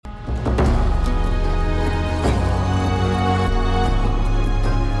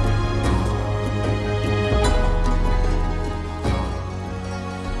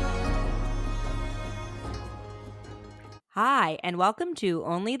Hi, and welcome to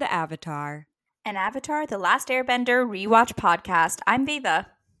Only the Avatar. An Avatar, The Last Airbender rewatch podcast. I'm Viva.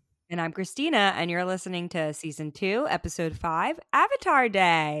 And I'm Christina, and you're listening to Season 2, Episode 5, Avatar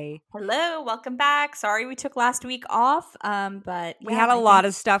Day. Hello, welcome back. Sorry we took last week off, but We had a lot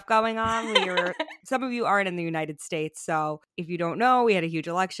of stuff going on. Some of you aren't in the United States, so if you don't know, we had a huge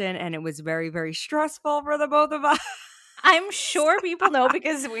election, and it was very, very stressful for the both of us. I'm sure people know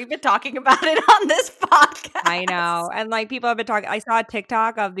because we've been talking about it on this podcast. I know. And like people have been talking. I saw a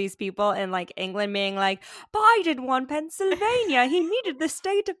TikTok of these people in like England being like, Biden won Pennsylvania. He needed the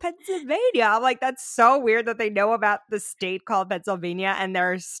state of Pennsylvania. I'm like, that's so weird that they know about the state called Pennsylvania and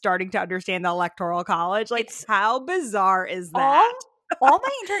they're starting to understand the Electoral College. Like, how bizarre is that? All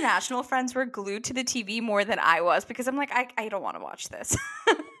my international friends were glued to the TV more than I was because I'm like, I don't want to watch this.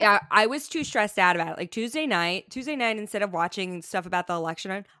 Yeah, I was too stressed out about it. Like Tuesday night, instead of watching stuff about the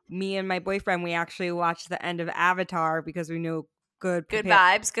election, me and my boyfriend, we actually watched the end of Avatar because we knew good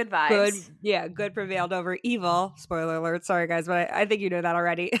vibes. Good prevailed over evil. Spoiler alert. Sorry, guys, but I think you know that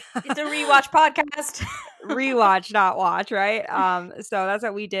already. It's a rewatch podcast. Rewatch, not watch, right? So that's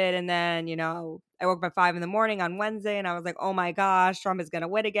what we did. And then, I woke up at 5 a.m. on Wednesday and I was like, oh my gosh, Trump is going to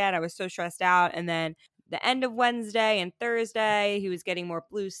win again. I was so stressed out. And then the end of Wednesday and Thursday, he was getting more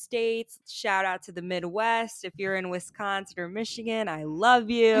blue states. Shout out to the Midwest. If you're in Wisconsin or Michigan, I love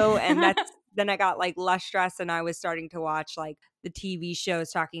you. And then I got like less stressed and I was starting to watch like the TV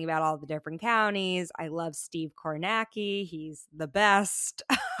shows talking about all the different counties. I love Steve Kornacki. He's the best.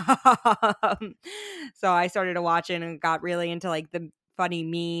 So I started to watch it and got really into like the funny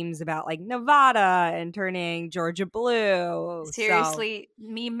memes about like Nevada and turning Georgia blue. Seriously,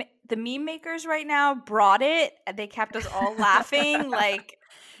 the meme makers right now brought it. They kept us all laughing like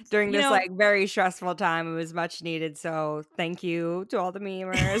during this like very stressful time. It was much needed. So thank you to all the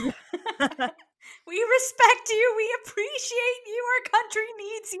memers. We respect you. We appreciate you. Our country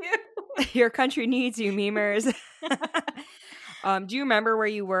needs you. Your country needs you, memers. Do you remember where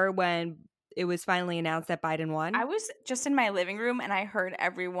you were when it was finally announced that Biden won? I was just in my living room and I heard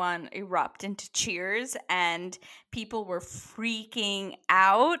everyone erupt into cheers and people were freaking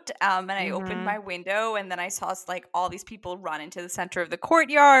out. And I opened my window and then I saw like all these people run into the center of the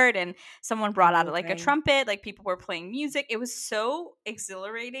courtyard and someone brought out like a trumpet, like people were playing music. It was so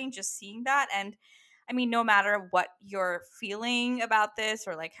exhilarating just seeing that. And I mean, no matter what you're feeling about this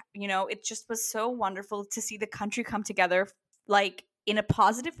or like, it just was so wonderful to see the country come together like in a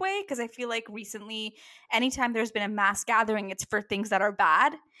positive way, because I feel like recently anytime there's been a mass gathering, it's for things that are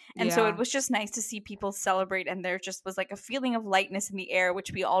bad. And so it was just nice to see people celebrate, and there just was like a feeling of lightness in the air,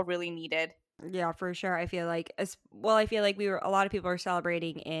 which we all really needed. Yeah, for sure. I feel like a lot of people are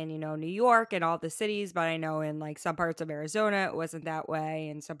celebrating in, New York and all the cities, but I know in like some parts of Arizona it wasn't that way,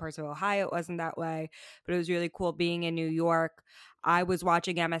 and some parts of Ohio it wasn't that way. But it was really cool being in New York. I was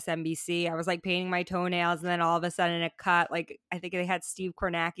watching MSNBC. I was like painting my toenails, and then all of a sudden it cut. Like I think they had Steve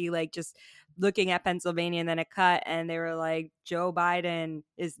Kornacki like just looking at Pennsylvania, and then it cut, and they were like, Joe Biden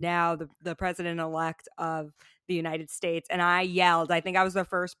is now the president-elect of the United States. And I yelled. I think I was the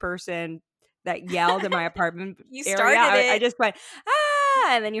first person that yelled in my apartment You area. started it. I just went,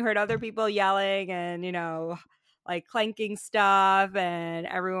 ah! And then you heard other people yelling and, like clanking stuff, and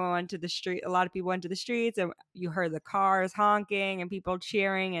everyone went to the street. A lot of people went to the streets, and you heard the cars honking and people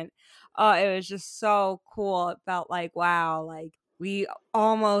cheering, and it was just so cool. It felt like, wow, like we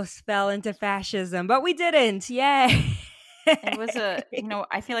almost fell into fascism, but we didn't. Yay. It was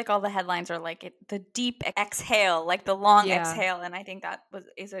I feel like all the headlines are like the deep exhale, like the long exhale, and I think that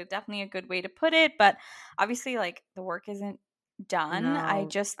is definitely a good way to put it. But obviously, like the work isn't done. No. I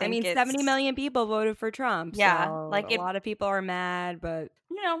just think 70 million people voted for Trump. Yeah, so like a lot of people are mad, but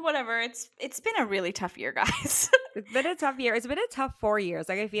whatever. It's been a really tough year, guys. It's been a tough year. It's been a tough 4 years.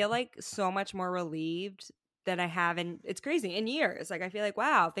 Like I feel like so much more relieved than I have it's crazy in years. Like I feel like,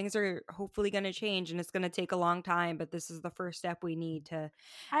 wow, things are hopefully going to change, and it's going to take a long time, but this is the first step we need to,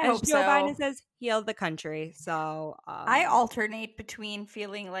 as Joe Biden says, heal the country. So I alternate between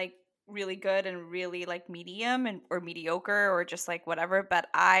feeling like really good and really like medium or mediocre or just like whatever, but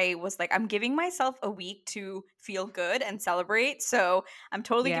I was like, I'm giving myself a week to feel good and celebrate. So I'm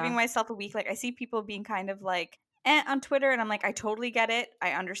totally giving myself a week. Like I see people being kind of like on Twitter, and I'm like, I totally get it.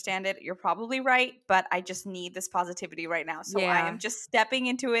 I understand it. You're probably right, but I just need this positivity right now. So I am just stepping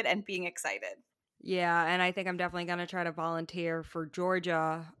into it and being excited. Yeah, and I think I'm definitely going to try to volunteer for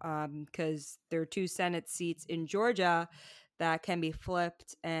Georgia because there are 2 Senate seats in Georgia that can be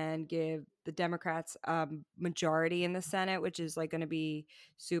flipped and give the Democrats majority in the Senate, which is like going to be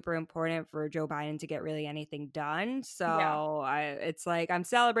super important for Joe Biden to get really anything done. So it's like I'm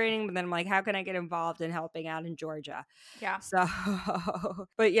celebrating, but then I'm like, how can I get involved in helping out in Georgia? Yeah. So,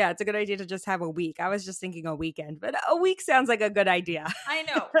 but yeah, it's a good idea to just have a week. I was just thinking a weekend, but a week sounds like a good idea. I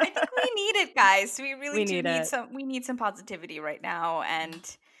know. I think we need it, guys. We really do need it. some. We need some positivity right now,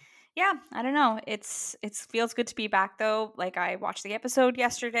 and yeah, I don't know. It feels good to be back though. Like I watched the episode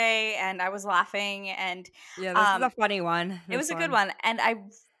yesterday and I was laughing, and yeah, this is a funny one. It was a good one, and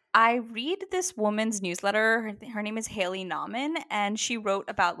I read this woman's newsletter. Her name is Haley Nauman, and she wrote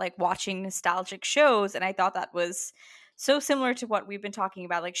about like watching nostalgic shows, and I thought that was so similar to what we've been talking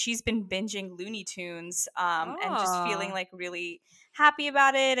about. Like she's been binging Looney Tunes and just feeling like really happy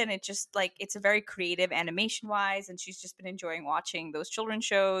about it, and it just like it's a very creative animation wise, and she's just been enjoying watching those children's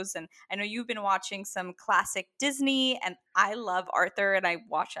shows. And I know you've been watching some classic Disney, and I love Arthur, and I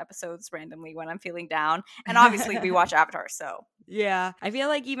watch episodes randomly when I'm feeling down, and obviously we watch Avatar, so yeah, I feel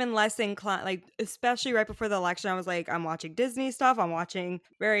like even less inclined, like especially right before the election, I was like, I'm watching Disney stuff, I'm watching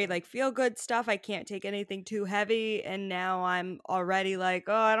very like feel good stuff, I can't take anything too heavy, and now I'm already like,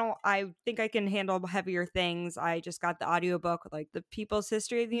 oh, I think I can handle heavier things. I just got the audiobook, like the People's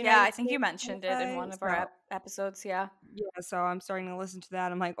History of the United States. Yeah, I think you mentioned it in one of our episodes, yeah, so I'm starting to listen to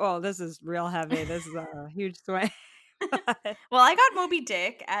that. I'm like, oh, this is real heavy. This is a huge swing. Well, I got Moby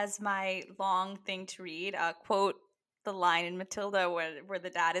Dick as my long thing to read. Quote the line in Matilda where the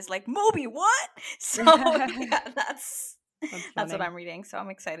dad is like, Moby, what? So yeah, that's what I'm reading. So I'm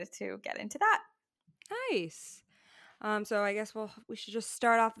excited to get into that. Nice. So I guess we should just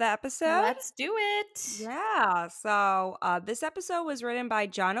start off the episode. Let's do it. Yeah. So this episode was written by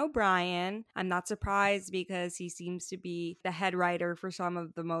John O'Brien. I'm not surprised because he seems to be the head writer for some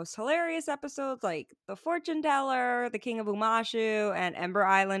of the most hilarious episodes like The Fortune Teller, The King of Umashu, and Ember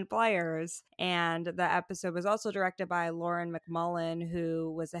Island Players. And the episode was also directed by Lauren McMullen,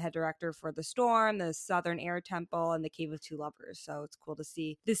 who was the head director for The Storm, The Southern Air Temple, and The Cave of Two Lovers. So it's cool to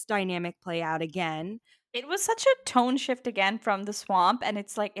see this dynamic play out again. It was such a tone shift again from The Swamp, and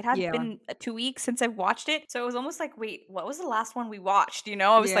it's like it had been 2 weeks since I've watched it, so it was almost like, wait, what was the last one we watched? You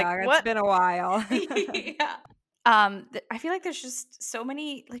know, I was like, what? It's been a while. Yeah. I feel like there's just so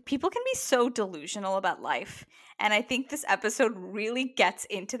many, like, people can be so delusional about life, and I think this episode really gets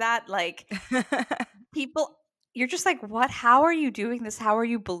into that. Like, people, you're just like, what? How are you doing this? How are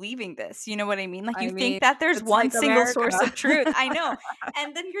you believing this? You know what I mean? Like, you think that there's one like single source of truth. I know.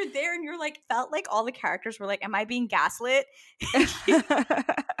 And then you're there and you're like, felt like all the characters were like, am I being gaslit?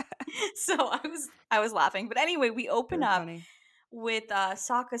 So I was laughing. But anyway, we open up with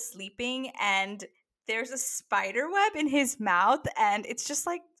Sokka sleeping, and there's a spider web in his mouth, and it's just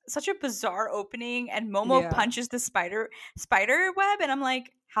like such a bizarre opening, and Momo punches the spider web, and I'm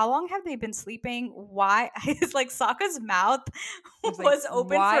like, how long have they been sleeping? Why? It's like Sokka's mouth was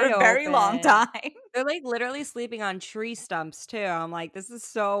open for a very long time. They're like literally sleeping on tree stumps too. I'm like, this is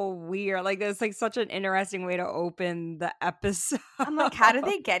so weird. Like, it's like such an interesting way to open the episode. I'm like, how did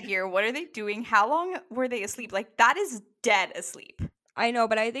they get here? What are they doing? How long were they asleep? Like, that is dead asleep. I know,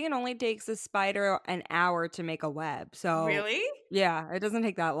 but I think it only takes a spider an hour to make a web. So really? Yeah, it doesn't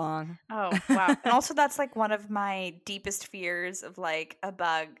take that long. Oh, wow. And also that's like one of my deepest fears of like a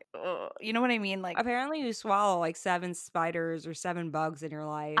bug. Ugh, you know what I mean? Like, apparently you swallow like 7 spiders or 7 bugs in your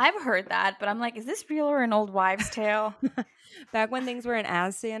life. I've heard that, but I'm like, is this real or an old wives' tale? Back when things weren't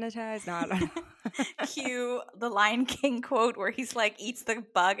as sanitized? No, I don't know. Cue the Lion King quote where he's like, eats the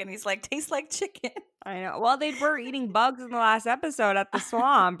bug and he's like, tastes like chicken. I know. Well, they were eating bugs in the last episode at the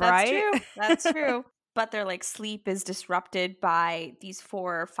swamp, That's right? True. That's true. But their like sleep is disrupted by these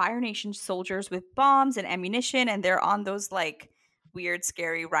 4 Fire Nation soldiers with bombs and ammunition, and they're on those like weird,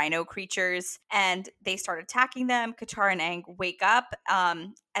 scary rhino creatures, and they start attacking them. Katara and Aang wake up,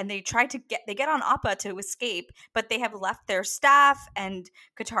 and they get on Appa to escape, but they have left their staff and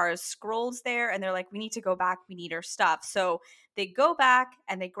Katara's scrolls there, and they're like, we need to go back, we need our stuff. So they go back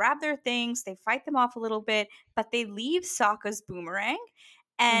and they grab their things, they fight them off a little bit, but they leave Sokka's boomerang,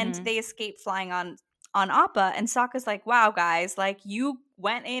 and they escape flying on Appa. And Sokka's like, wow, guys, like, you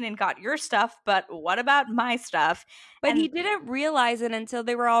went in and got your stuff, but what about my stuff? But he didn't realize it until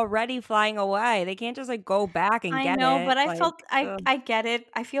they were already flying away. They can't just like go back and get it. I know, but I get it.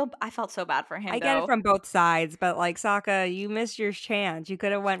 I felt so bad for him. I get it from both sides, but like, Sokka, you missed your chance. You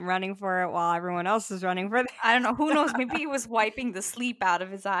could have went running for it while everyone else was running for it. I don't know. Who knows? Maybe he was wiping the sleep out of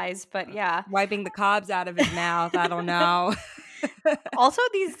his eyes, but yeah. Wiping the cobs out of his mouth. I don't know. Also,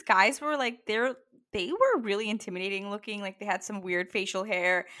 these guys were like, they were really intimidating looking. Like they had some weird facial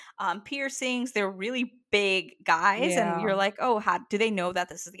hair, piercings. They're really big guys, and Yeah. you're like, oh, how do they know that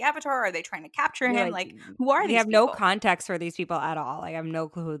this is the Avatar? Are they trying to capture You're him? like, Like, who are we these have no people? context for these people at all. Like, I have no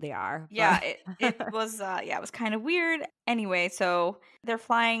clue who they are. Yeah, But it was kind of weird. Anyway, so they're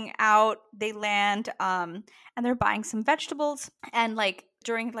flying out, they land, and they're buying some vegetables. And like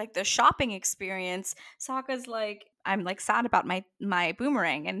during like the shopping experience, Sokka's like, I'm like sad about my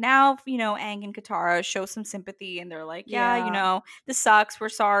boomerang. And now, Aang and Katara show some sympathy and they're like, yeah, yeah. this sucks. We're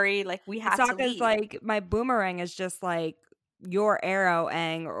sorry. Like we And had to Sokka's leave. like, my boomerang is just like your arrow,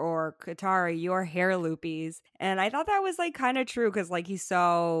 Aang, or Katara, your hair loopies. And I thought that was like kind of true because like he's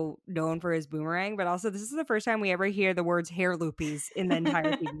so known for his boomerang, but also this is the first time we ever hear the words hair loopies in the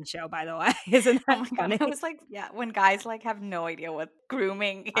entire TV show, by the way. Isn't Oh that my god, funny? I was like, yeah, when guys like have no idea what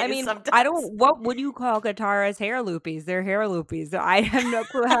grooming I is mean, sometimes. what would you call Katara's hair loopies? They're hair loopies. I have no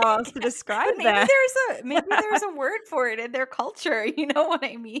clue how else to describe But that. maybe there's a word for it in their culture. You know what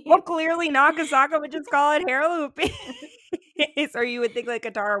I mean? Well, clearly not, because Sokka would just call it hair loopies. Or you would think like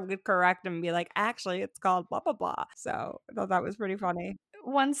Katara would correct him and be like, actually, it's called blah, blah, blah. So I thought that was pretty funny.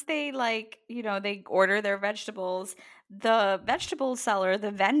 Once they they order their vegetables, the vegetable seller,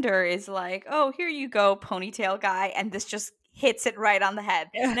 the vendor is like, "Oh, here you go, ponytail guy," and this just hits it right on the head.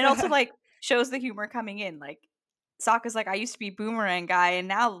 And it also like shows the humor coming in. Like Sokka's like, "I used to be boomerang guy, and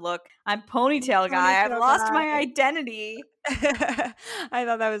now look, I'm ponytail guy. I've Ponytail lost my guy. identity." I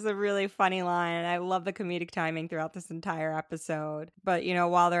thought that was a really funny line. And I love the comedic timing throughout this entire episode. But,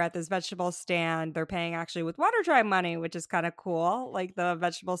 while they're at this vegetable stand, they're paying actually with Water Tribe money, which is kind of cool. Like the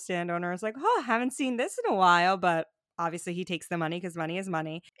vegetable stand owner is like, oh, haven't seen this in a while. But obviously he takes the money because money is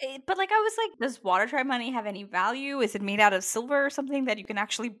money. But like I was like, does Water Tribe money have any value? Is it made out of silver or something that you can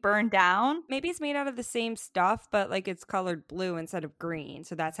actually burn down? Maybe it's made out of the same stuff, but like it's colored blue instead of green.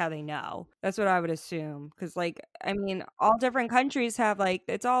 So that's how they know. That's what I would assume. Because, like, I mean, all different countries have like,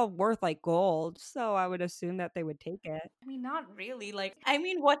 it's all worth like gold. So I would assume that they would take it. I mean, not really. Like, I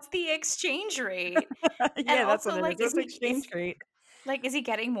mean, what's the exchange rate? And Yeah, that's also, what it like, is. It's exchange rate. like, is he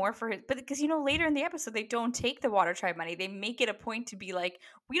getting more for his? But because later in the episode, they don't take the Water Tribe money. They make it a point to be like,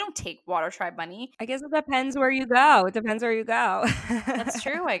 we don't take Water Tribe money. I guess it depends where you go. It depends where you go. That's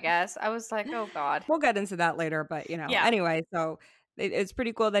true, I guess. I was like, oh god. We'll get into that later, but Yeah. anyway, so it's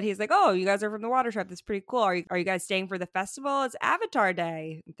pretty cool that he's like, oh, you guys are from the Water Tribe. That's pretty cool. Are you guys staying for the festival? It's Avatar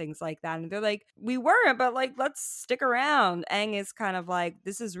Day and things like that. And they're like, we weren't, but like, let's stick around. Aang is kind of like,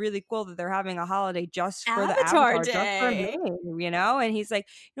 this is really cool that they're having a holiday just for the Avatar, just for me, And he's like,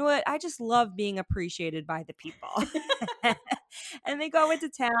 you know what? I just love being appreciated by the people. And they go into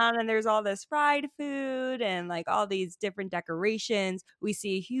town and there's all this fried food and like all these different decorations. We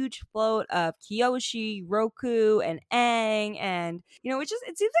see a huge float of Kyoshi, Roku, and Aang, and it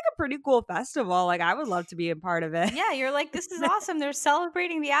seems like a pretty cool festival. Like I would love to be a part of it. Yeah, you're like, this is awesome. They're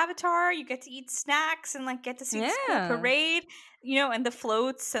celebrating the Avatar. You get to eat snacks and like get to see the school parade. And the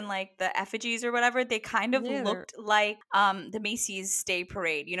floats and like the effigies or whatever, they kind of looked like the Macy's Day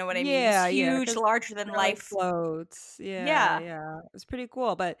Parade. You know what I mean? Yeah, These huge, larger than life floats. Yeah. It was pretty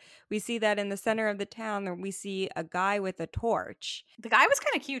cool. But we see that in the center of the town, we see a guy with a torch. The guy was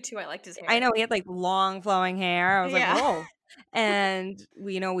kind of cute too. I liked his hair. I know, he had like long flowing hair. I was like, whoa. And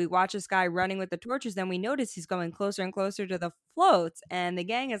we watch this guy running with the torches. Then we notice he's going closer and closer to the floats, and the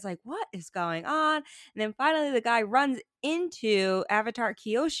gang is like, what is going on? And then finally the guy runs into Avatar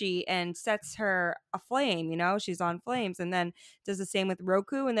Kyoshi and sets her aflame. She's on flames, and then does the same with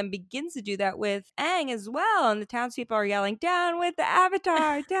Roku, and then begins to do that with Aang as well. And the townspeople are yelling, down with the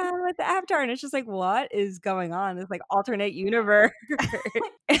Avatar, down with the Avatar. And it's just like, what is going on? This like alternate universe.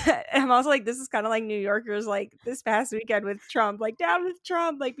 And I'm also like, this is kind of like New Yorkers like this past weekend with Trump, like down with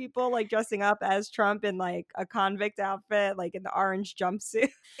Trump, like people like dressing up as Trump in like a convict outfit, like in the orange jumpsuit.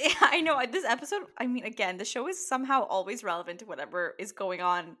 Yeah, I know. This episode, I mean, again, the show is somehow always relevant to whatever is going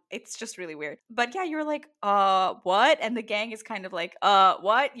on. It's just really weird. But yeah, you're like, what? And the gang is kind of like,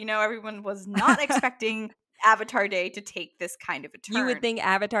 what? Everyone was not expecting Avatar Day to take this kind of a turn. You would think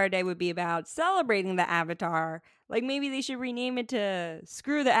Avatar Day would be about celebrating the Avatar. Like maybe they should rename it to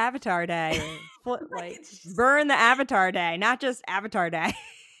Screw the Avatar Day. Like burn the Avatar Day, not just Avatar Day.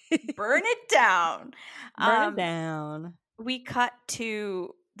 Burn it down. Burn it down. We cut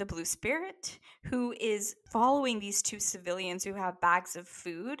to the Blue Spirit, who is following these two civilians who have bags of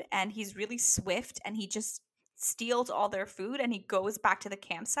food, and he's really swift, and he just steals all their food, and he goes back to the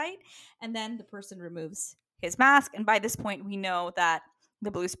campsite, and then the person removes his mask, and by this point we know that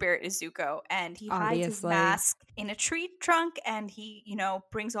the Blue Spirit is Zuko, and he hides his mask in a tree trunk, and he,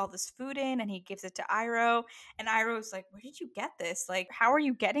 brings all this food in, and he gives it to Iroh, and Iroh's like, where did you get this? Like, how are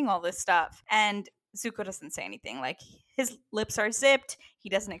you getting all this stuff? And Zuko doesn't say anything. Like, his lips are zipped. He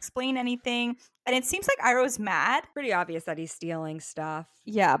doesn't explain anything. And it seems like Iroh's mad. Pretty obvious that he's stealing stuff.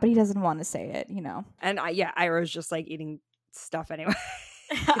 Yeah, but he doesn't want to say it, you know. And Iroh's just like eating stuff anyway.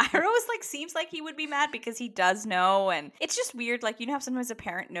 Iroh's like seems like he would be mad because he does know, and it's just weird. Like, you know how sometimes a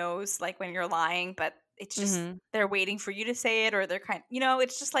parent knows like when you're lying, but it's just they're waiting for you to say it, or they're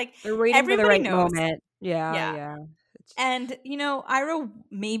it's just like they're waiting for the right knows. moment. Yeah. And, Iroh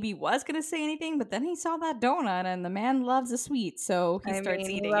maybe was going to say anything, but then he saw that donut, and the man loves a sweet, so he starts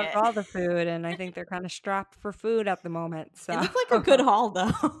eating he loves all the food, and I think they're kind of strapped for food at the moment. So. It looked like a good haul,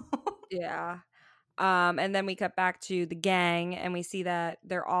 though. Yeah. And then we cut back to the gang, and we see that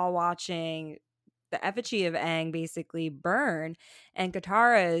they're all watching the effigy of Aang basically burn, and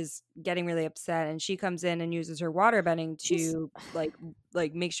Katara is getting really upset, and she comes in and uses her waterbending to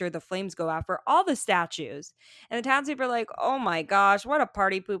like make sure the flames go out for all the statues. And the townspeople are like, "Oh my gosh, what a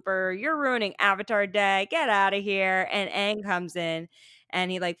party pooper! You're ruining Avatar Day. Get out of here!" And Aang comes in, and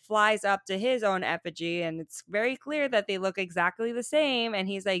he like flies up to his own effigy, and it's very clear that they look exactly the same. And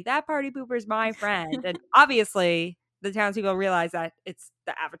he's like, "That party pooper is my friend." And obviously the townspeople realize that it's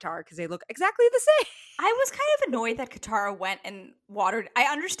the Avatar because they look exactly the same. I was kind of annoyed that Katara went and watered. I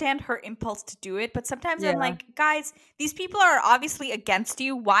understand her impulse to do it, but sometimes I'm like, guys, these people are obviously against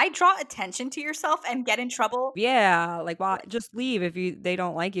you. Why draw attention to yourself and get in trouble? Yeah, like, why just leave if they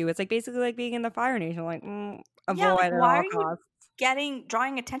don't like you. It's like basically like being in the Fire Nation, like avoid at all costs.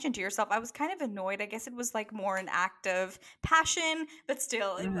 Drawing attention to yourself. I was kind of annoyed. I guess it was like more an act of passion, but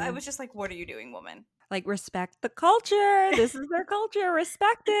still, I was just like, what are you doing, woman? Like, respect the culture. This is their culture.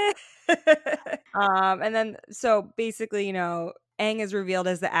 Respect it. And then, so basically, Aang is revealed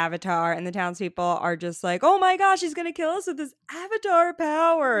as the Avatar, and the townspeople are just like, "Oh my gosh, he's gonna kill us with his Avatar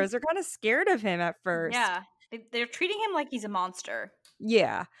powers." They're kind of scared of him at first. Yeah, they're treating him like he's a monster.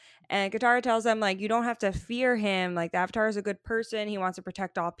 Yeah. And Katara tells them, like, you don't have to fear him. Like, the Avatar is a good person. He wants to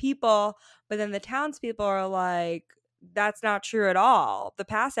protect all people. But then the townspeople are like, that's not true at all. The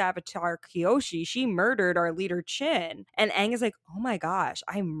past Avatar, Kyoshi, she murdered our leader, Chin. And Aang is like, oh my gosh,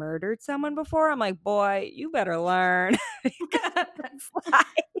 I murdered someone before? I'm like, boy, you better learn.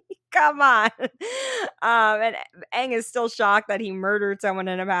 Come on. And Aang is still shocked that he murdered someone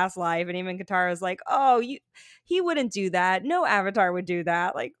in a past life. And even Katara is like, oh, he wouldn't do that. No Avatar would do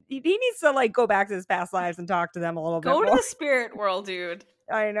that. Like, he needs to like go back to his past lives and talk to them a little bit more. Go to the spirit world, dude.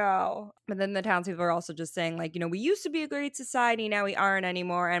 I know. But then the townspeople are also just saying, like, we used to be a great society, now we aren't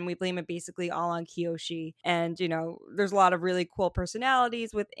anymore, and we blame it basically all on Kyoshi. And, there's a lot of really cool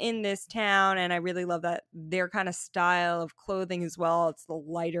personalities within this town, and I really love that their kind of style of clothing as well. It's the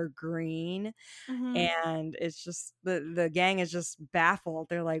lighter green. And it's just, the gang is just baffled.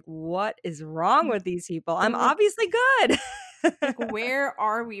 They're like, what is wrong with these people? I'm obviously good. Like, where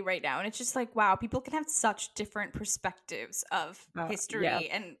are we right now? And it's just like, wow, people can have such different perspectives of history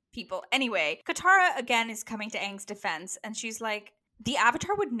and people. Anyway, Katara again is coming to Aang's defense, and she's like, the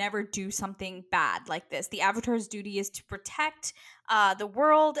Avatar would never do something bad like this. The Avatar's duty is to protect the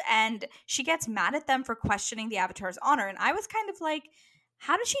world, and she gets mad at them for questioning the Avatar's honor. And I was kind of like,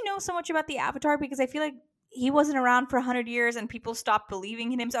 how does she know so much about the Avatar? Because I feel like he wasn't around for 100 years and people stopped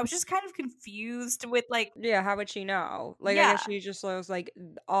believing in him. So I was just kind of confused with like... Yeah, how would she know? Like, I guess she just was like,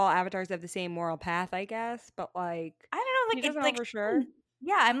 all avatars have the same moral path, I guess. But like, I don't know. Like, he doesn't know for sure.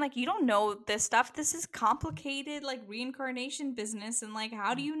 Yeah, I'm like, you don't know this stuff. This is complicated, like reincarnation business. And like,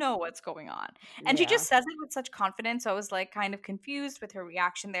 how do you know what's going on? And she just says it with such confidence. So I was like kind of confused with her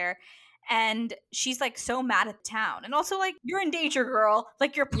reaction there. And she's like so mad at town, and also like, you're in danger, girl.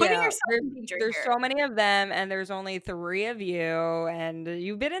 Like, you're putting yourself in danger. There's so many of them, and there's only 3 of you, and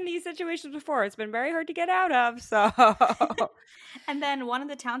you've been in these situations before. It's been very hard to get out of. So, and then one of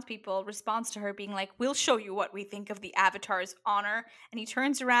the townspeople responds to her, being like, "We'll show you what we think of the Avatar's honor." And he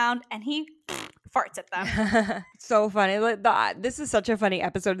turns around and he farts at them. So funny. This is such a funny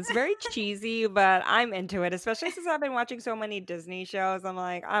episode. It's very cheesy, but I'm into it, especially since I've been watching so many Disney shows. I'm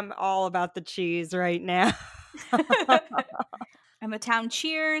like, I'm all about the cheese right now. And the town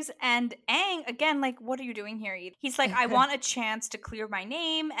cheers, and Aang, again, like, what are you doing here? He's like, I want a chance to clear my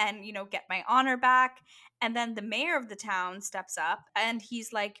name and, get my honor back. And then the mayor of the town steps up, and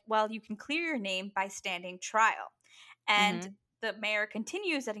he's like, well, you can clear your name by standing trial. And the mayor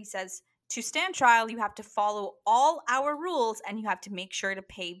continues, and he says, to stand trial, you have to follow all our rules, and you have to make sure to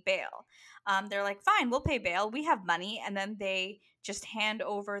pay bail. They're like, fine, we'll pay bail. We have money. And then they just hand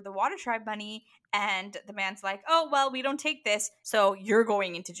over the Water Tribe money. And the man's like, oh, well, we don't take this, so you're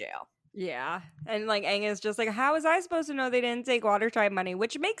going into jail. Yeah. And like Aang is just like, how was I supposed to know they didn't take Water Tribe money?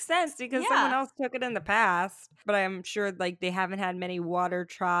 Which makes sense because someone else took it in the past. But I'm sure like they haven't had many Water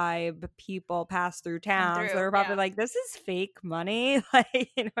Tribe people pass through town. So they're probably like, this is fake money.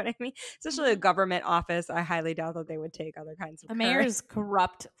 Like, you know what I mean? Especially a government office. I highly doubt that they would take other kinds of The mayor is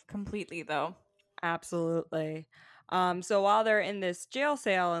corrupt completely though. Absolutely. So while they're in this jail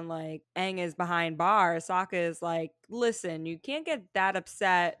cell and like Aang is behind bars, Sokka is like, listen, you can't get that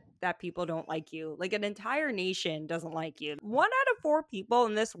upset that people don't like you. Like an entire nation doesn't like you. 1 out of 4 people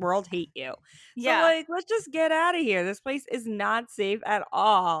in this world hate you. So like, let's just get out of here. This place is not safe at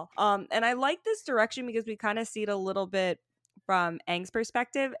all. And I like this direction because we kind of see it a little bit from Aang's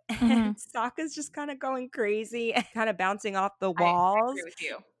perspective. And Sokka's just kind of going crazy and kind of bouncing off the walls. I agree with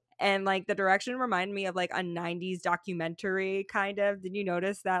you. And like the direction reminded me of like a 90s documentary kind of. Did you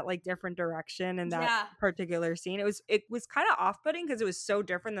notice that like different direction in that particular scene? It was kind of off-putting because it was so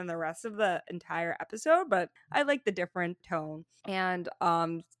different than the rest of the entire episode, but I like the different tone. And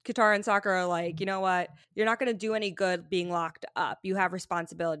Katara and Sokka are like, you know what? You're not going to do any good being locked up. You have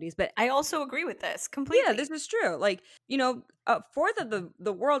responsibilities. But I also agree with this completely. Yeah, this is true. Like, you know, a fourth of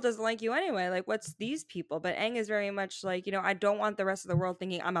the world doesn't like you anyway. Like, what's these people? But Aang is very much like, you know, I don't want the rest of the world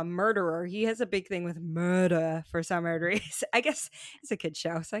thinking I'm a murderer. He has a big thing with murder for some weird reason. I guess it's a kid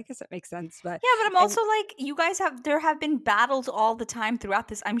show, so I guess it makes sense. But yeah, but I'm also like, you guys there have been battles all the time throughout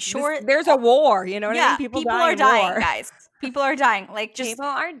this. I'm sure there's a war. You know what I mean? People are dying, guys. People are dying. Like, just people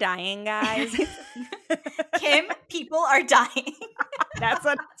are dying, guys. Kim, people are dying. That's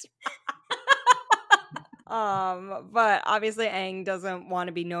what. But obviously Aang doesn't want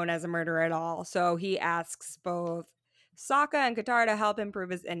to be known as a murderer at all, so he asks both Sokka and Katara to help him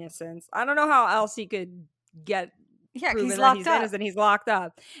prove his innocence. I don't know how else he could get proven he's that he's innocent. He's locked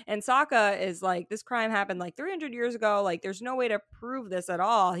up. And Sokka is like, this crime happened like 300 years ago. Like, there's no way to prove this at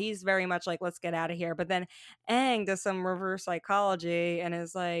all. He's very much like, let's get out of here. But then Aang does some reverse psychology and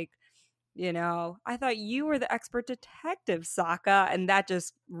is like, you know, I thought you were the expert detective, Sokka, and that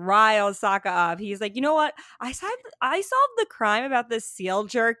just riles Sokka up. He's like, you know what? I solved the crime about the seal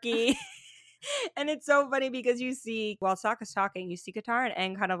jerky. And it's so funny because you see, while Sokka's talking, you see Katara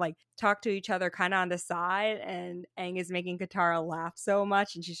and Aang kind of like talk to each other kind of on the side, and Aang is making Katara laugh so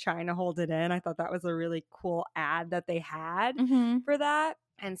much and she's trying to hold it in. I thought that was a really cool ad that they had for that.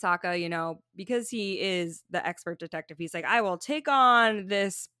 And Sokka, you know, because he is the expert detective, he's like, I will take on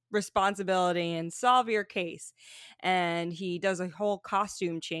this responsibility and solve your case. And he does a whole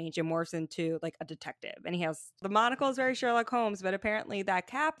costume change and morphs into like a detective. And he has the monocle is very Sherlock Holmes, but apparently that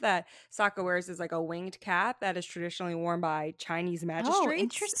cap that Sokka wears is like a winged cap that is traditionally worn by Chinese magistrates. Oh,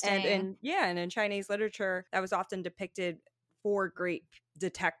 interesting. And in Chinese literature, that was often depicted for great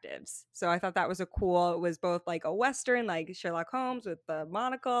detectives. So I thought that was it was both like a Western, like Sherlock Holmes with the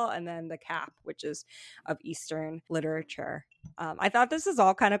monocle, and then the cap, which is of Eastern literature. I thought this is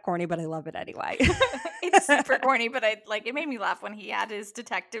all kind of corny, but I love it anyway. It's super corny, but it made me laugh when he had his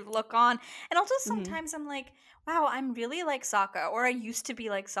detective look on. And also sometimes I'm like, wow, I'm really like Sokka, or I used to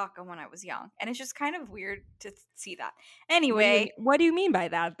be like Sokka when I was young. And it's just kind of weird to see that. Anyway. What do you mean by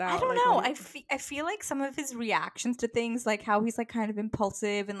that, though? I don't know. I feel like some of his reactions to things, like how he's like kind of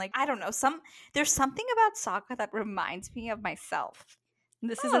impulsive and like, I don't know, there's something about Sokka that reminds me of myself.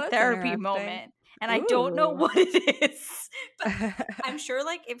 This is a therapy moment. And I don't know what it is. But I'm sure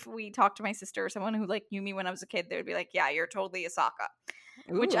like if we talked to my sister or someone who like knew me when I was a kid, they would be like, yeah, you're totally a Sokka.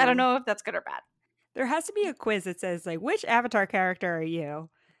 Which I don't know if that's good or bad. There has to be a quiz that says like, which Avatar character are you?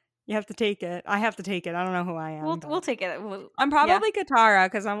 You have to take it. I have to take it. I don't know who I am. We'll take it. I'm probably Katara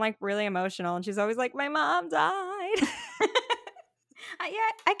because I'm like really emotional and she's always like, my mom died. Yeah,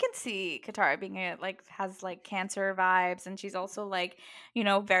 I can see Katara being has like cancer vibes, and she's also like, you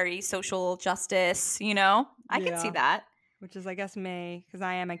know, very social justice, you know? I can see that. Which is, I guess, me, because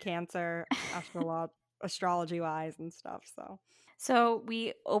I am a Cancer astrology-wise and stuff, So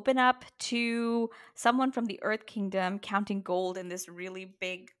we open up to someone from the Earth Kingdom counting gold in this really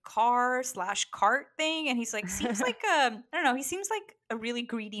big car/cart thing. And he's like, seems like I don't know, he seems like a really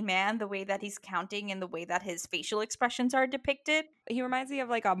greedy man, the way that he's counting and the way that his facial expressions are depicted. He reminds me of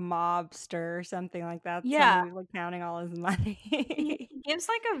like a mobster or something like that. Yeah. Who's like counting all his money. He gives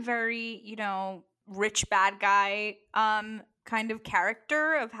like a very, you know, rich bad guy kind of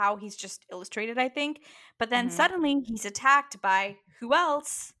character of how he's just illustrated, I think. But then suddenly he's attacked by who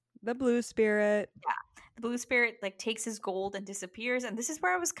else? The Blue Spirit. Yeah. blue spirit like takes his gold and disappears. And this is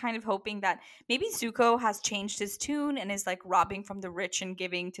where I was kind of hoping that maybe Zuko has changed his tune and is like robbing from the rich and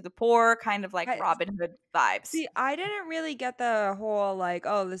giving to the poor, kind of like I, Robin Hood vibes. See, I didn't really get the whole like,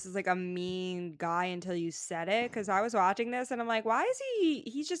 oh, this is like a mean guy until you said it. Because I was watching this and I'm like, why is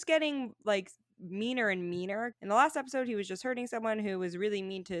he's just getting like meaner and meaner. In the last episode, he was just hurting someone who was really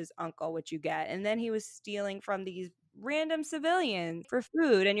mean to his uncle, which you get. And then he was stealing from these random civilians for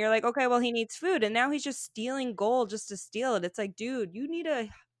food. And you're like, okay, well, he needs food. And now he's just stealing gold just to steal it. It's like, dude, you need a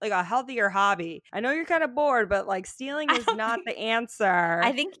healthier hobby. I know you're kind of bored, but like stealing is not the answer.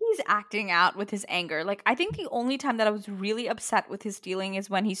 I think he's acting out with his anger. Like, I think the only time that I was really upset with his stealing is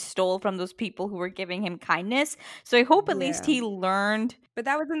when he stole from those people who were giving him kindness. So I hope at least he learned. But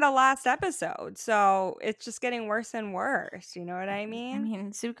that was in the last episode. So it's just getting worse and worse. You know what I mean? I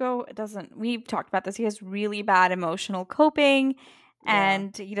mean, Zuko doesn't, we've talked about this. He has really bad emotional coping.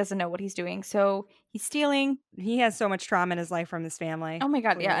 And he doesn't know what he's doing. So he's stealing. He has so much trauma in his life from his family. Oh my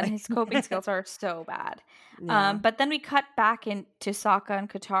God, clearly. Yeah. And his coping skills are so bad. Yeah. But then we cut back into Sokka and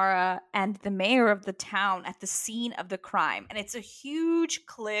Katara and the mayor of the town at the scene of the crime. And it's a huge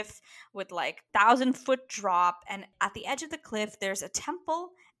cliff with like 1,000-foot drop. And at the edge of the cliff, there's a temple.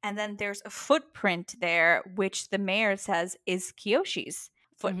 And then there's a footprint there, which the mayor says is Kyoshi's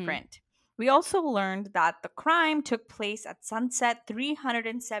footprint. Mm-hmm. We also learned that the crime took place at sunset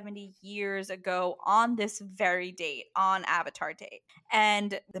 370 years ago on this very date, on Avatar Day.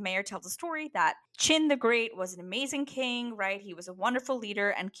 And the mayor tells a story that Chin the Great was an amazing king, right? He was a wonderful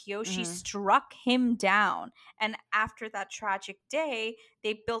leader, and Kyoshi struck him down. And after that tragic day,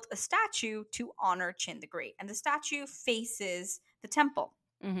 they built a statue to honor Chin the Great. And the statue faces the temple.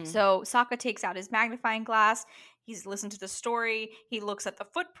 Mm-hmm. So Sokka takes out his magnifying glass. He's listened to the story. He looks at the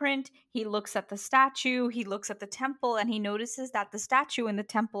footprint. He looks at the statue. He looks at the temple, and he notices that the statue and the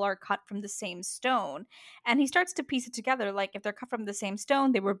temple are cut from the same stone. And he starts to piece it together. Like, if they're cut from the same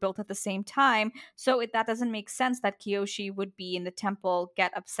stone, they were built at the same time. So that doesn't make sense that Kyoshi would be in the temple,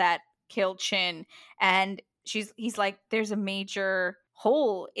 get upset, kill Chin. And he's like, there's a major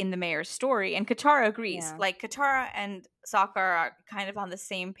hole in the mayor's story. And Katara agrees. Yeah. Like, Katara and Sokka are kind of on the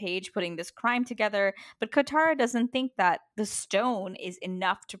same page putting this crime together, but Katara doesn't think that the stone is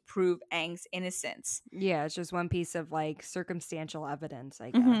enough to prove Aang's innocence. Yeah, it's just one piece of like circumstantial evidence,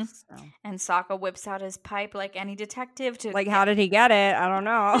 I guess. Mm-hmm. So. And Sokka whips out his pipe like any detective to like, how did he get it? I don't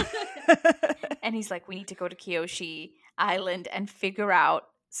know. And he's like, we need to go to Kyoshi Island and figure out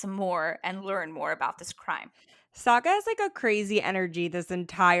some more and learn more about this crime. Sokka has like a crazy energy this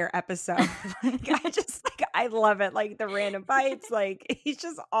entire episode. Like, I love it. Like the random bites, like he's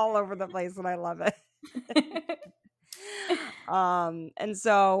just all over the place, and I love it. And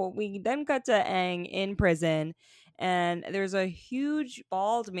so we then cut to Aang in prison, and there's a huge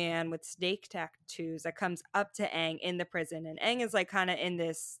bald man with snake tattoos that comes up to Aang in the prison, and Aang is like kind of in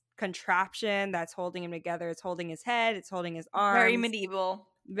this contraption that's holding him together. It's holding his head, it's holding his arms. Very medieval.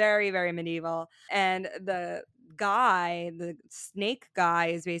 Very, very medieval. And the guy, the snake guy,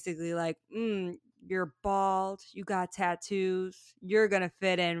 is basically like, you're bald, you got tattoos, you're gonna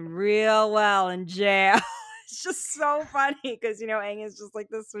fit in real well in jail. It's just so funny because, you know, Aang is just like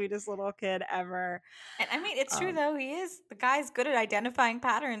the sweetest little kid ever. And I mean, it's true though. The guy's good at identifying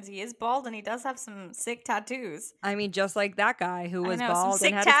patterns. He is bald and he does have some sick tattoos. I mean, just like that guy who was bald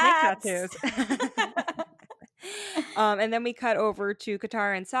and had snake tattoos. And then we cut over to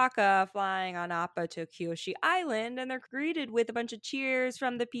Katara and Sokka flying on Appa to Kyoshi Island, and they're greeted with a bunch of cheers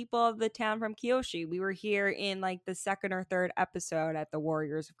from the people of the town from Kyoshi. We were here in like the second or third episode at the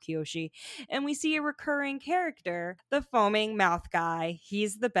Warriors of Kyoshi, and we see a recurring character, the foaming mouth guy.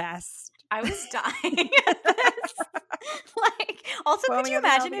 He's the best. I was dying at this. Like, also, foaming, could you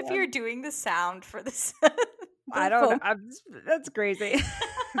imagine if you're doing the sound for this? I don't know. That's crazy.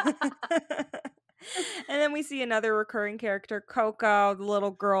 And then we see another recurring character, Coco, the little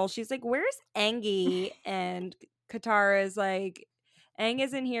girl. She's like, where's Angie? And Katara is like, Aang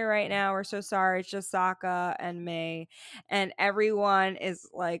isn't here right now. We're so sorry. It's just Sokka and me. And everyone is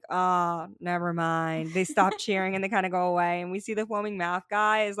like, oh, never mind. They stop cheering and they kind of go away. And we see the foaming mouth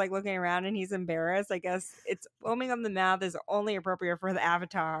guy is like looking around and he's embarrassed. I guess it's foaming of the mouth is only appropriate for the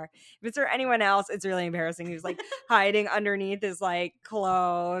Avatar. If it's for anyone else, it's really embarrassing. He was like hiding underneath his like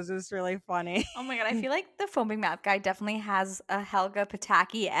clothes. It was really funny. Oh my God. I feel like the foaming mouth guy definitely has a Helga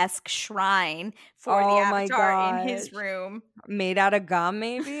Pataki-esque shrine for the Avatar in his room. Made out of gum,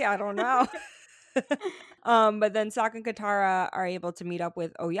 maybe? I don't know. But then Sokka and Katara are able to meet up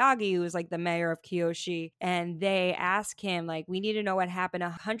with Oyagi, who is like the mayor of Kyoshi, and they ask him, like, we need to know what happened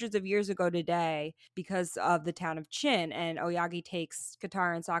hundreds of years ago today because of the town of Chin. And Oyagi takes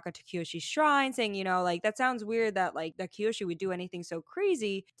Katara and Sokka to Kyoshi's shrine, saying, you know, like, that sounds weird that like that Kyoshi would do anything so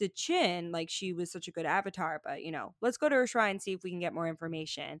crazy to Chin. Like, she was such a good avatar, but you know, let's go to her shrine and see if we can get more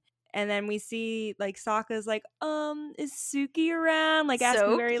information. And then we see like Sokka's like, is Suki around? Like asking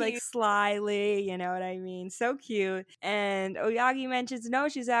So very like cute. slyly, you know what I mean? So cute. And Oyagi mentions, no,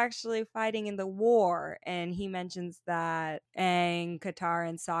 she's actually fighting in the war. And he mentions that Aang, Katara,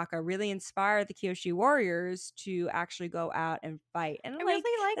 and Sokka really inspired the Kyoshi warriors to actually go out and fight. And I like,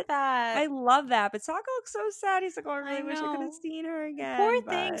 really like that. I love that. But Sokka looks so sad. He's like, oh, I really wish I could have know. seen her again. Poor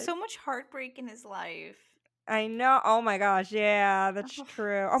thing. But So much heartbreak in his life. I know. Oh my gosh. Yeah, that's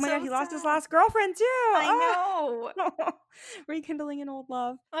true. Oh my So god, he lost his sad. last girlfriend too. I know. Rekindling an old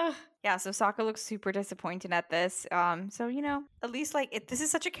love. Yeah, so Sokka looks super disappointed at this. So you know, at least like this is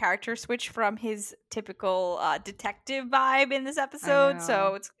such a character switch from his typical detective vibe in this episode.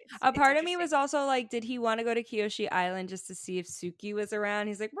 So it's a part of me was also like, did he want to go to Kyoshi Island just to see if Suki was around?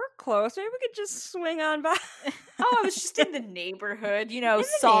 He's like, we're close. Maybe we could just swing on by. Oh, I was just in the neighborhood, you know,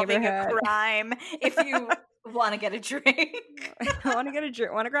 solving a crime. If you want to get a drink, want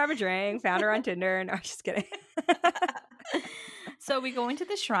to grab a drink. Found her on Tinder. No, just kidding. So we go into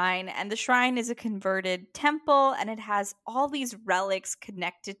the shrine, and the shrine is a converted temple, and it has all these relics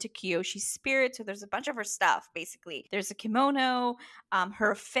connected to Kyoshi's spirit. So there's a bunch of her stuff, basically. There's a kimono,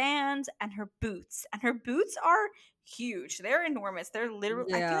 her fans, and her boots. And her boots are huge. They're enormous. They're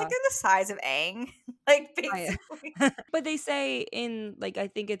literally, I feel like they're the size of Aang. Like, basically. But they say in, like, I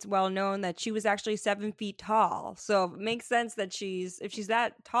think it's well known that she was actually 7 feet tall. So it makes sense that if she's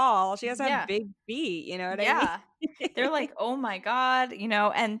that tall, she has to have big feet. You know what I mean? They're like, oh my god, you know,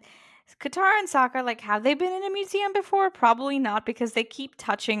 and Katara and Sokka, like, have they been in a museum before? Probably not, because they keep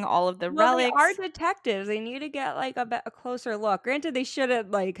touching all of the relics. They are detectives. They need to get like a closer look. Granted, they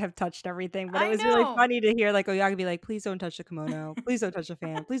shouldn't like have touched everything, but it was really funny to hear like Oyagi be like, "Please don't touch the kimono. Please don't touch the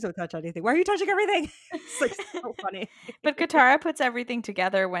fan. Please don't touch anything. Why are you touching everything?" It's like so funny. But Katara puts everything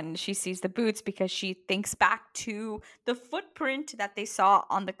together when she sees the boots because she thinks back to the footprint that they saw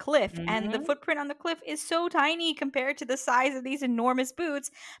on the cliff, and the footprint on the cliff is so tiny compared to the size of these enormous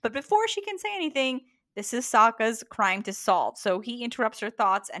boots. But before she can say anything, this is Sokka's crime to solve. So he interrupts her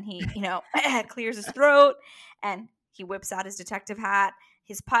thoughts, and he, you know, clears his throat, and he whips out his detective hat,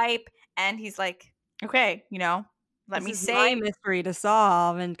 his pipe, and he's like, okay, you know, let me say my mystery to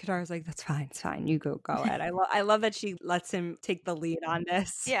solve. And Katara's like, that's fine, it's fine, you go ahead. I love that she lets him take the lead on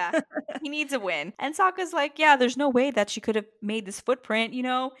this. Yeah, he needs a win. And Sokka's like, yeah, there's no way that she could have made this footprint, you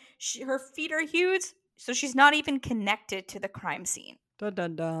know, her feet are huge, so she's not even connected to the crime scene. Dun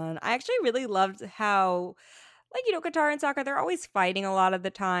dun dun. I actually really loved how, like, you know, Katara and Sokka, they're always fighting a lot of the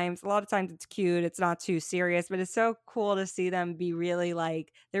times. A lot of times it's cute, it's not too serious, but it's so cool to see them be really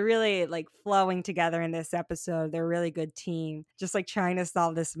like, they're really like flowing together in this episode. They're a really good team, just like trying to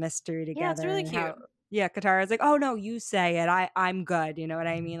solve this mystery together. Yeah, it's really cute. Katara's like, oh no, you say it. I'm good. You know what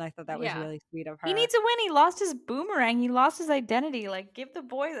I mean? I thought that was really sweet of her. He needs a win. He lost his boomerang. He lost his identity. Like, give the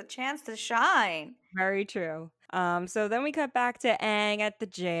boys a chance to shine. Very true. So then we cut back to Aang at the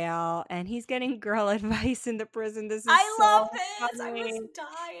jail, and he's getting girl advice in the prison. This is love this. Funny. I was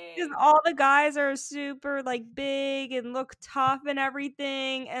dying. Because all the guys are super like big and look tough and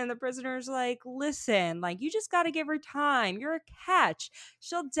everything, and the prisoner's like, listen, like, you just got to give her time. You're a catch.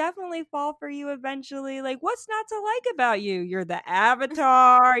 She'll definitely fall for you eventually. Like, what's not to like about you? You're the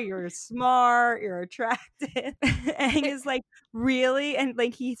avatar. You're smart. You're attractive. Aang is like, really? And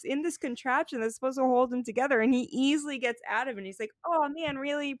like, he's in this contraption that's supposed to hold him together, and he easily gets out of it. And he's like, oh man,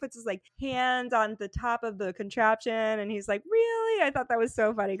 really? He puts his like hand on the top of the contraption, and he's like, really? I thought that was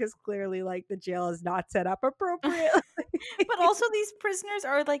so funny, because clearly like the jail is not set up appropriately. But also these prisoners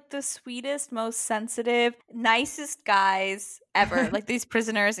are like the sweetest, most sensitive, nicest guys ever. Like, these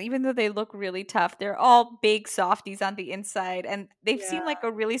prisoners, even though they look really tough, they're all big softies on the inside, and they've seemed like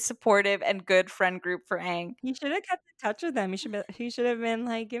a really supportive and good friend group for Aang. He should have kept in touch with them. He should have been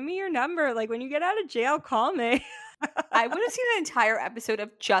like, give me your number. Like, when you get out of jail, call me. I would have seen an entire episode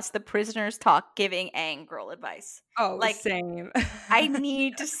of just the prisoners talk, giving Aang girl advice. Oh, like, same. I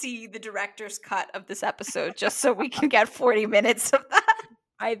need to see the director's cut of this episode just so we can get 40 minutes of that.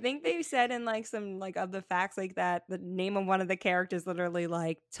 I think they said in like some like of the facts like that the name of one of the characters literally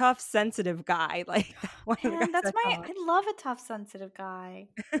like tough sensitive guy like one of the guys Man, that's I my. thought. I love a tough, sensitive guy.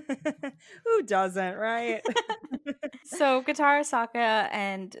 Who doesn't, right? So Katara Sokka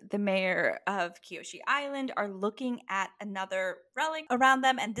and the mayor of Kyoshi Island are looking at another relic around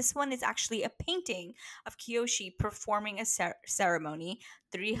them, and this one is actually a painting of Kyoshi performing a ceremony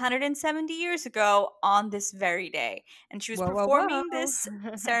 370 years ago on this very day. And she was Whoa, whoa, performing whoa. this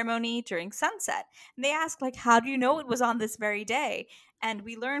ceremony during sunset. And they ask, like, how do you know it was on this very day? And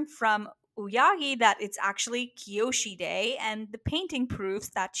we learn from Uyagi that it's actually Kyoshi Day, and the painting proves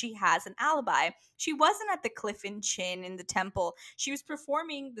that she has an alibi. She wasn't at the Cliff and Chin in the temple. She was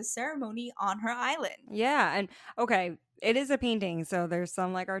performing the ceremony on her island. Yeah, and okay, it is a painting, so there's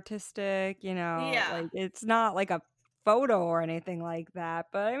some like artistic, Yeah. like it's not like a photo or anything like that.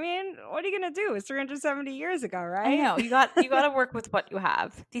 But I mean, what are you gonna do? It's 370 years ago, I right? know. You got to work with what you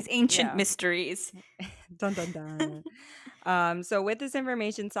have. These ancient Yeah. mysteries. Dun dun dun. So with this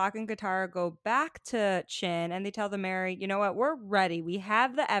information, Sokka and Katara go back to Chin and they tell the mayor, you know what, we're ready. We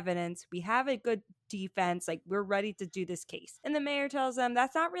have the evidence. We have a good defense. Like, we're ready to do this case. And the mayor tells them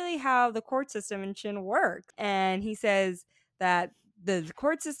that's not really how the court system in Chin works. And he says that the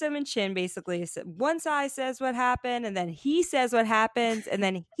court system in Chin basically is one side says what happened, and then he says what happens, and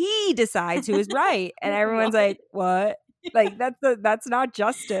then he decides who is right. And everyone's like, what? Like that's not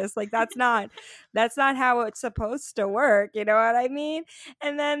justice. Like that's not how it's supposed to work. You know what I mean?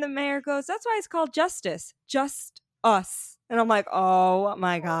 And then the mayor goes, that's why it's called justice. Just us. And I'm like, oh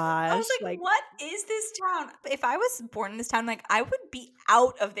my gosh. I was like, what is this town? If I was born in this town, like, I would be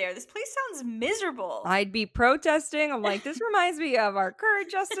out of there. This place sounds miserable. I'd be protesting. I'm like, this reminds me of our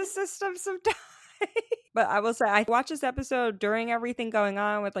current justice system sometimes. But I will say, I watched this episode during everything going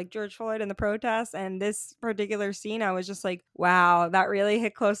on with like George Floyd and the protests, and this particular scene, I was just like, wow, that really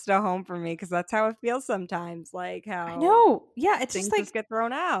hit close to home for me because that's how it feels sometimes. Like how I know. Yeah, it's things just like just get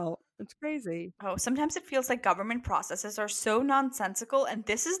thrown out. It's crazy. Oh, sometimes it feels like government processes are so nonsensical, and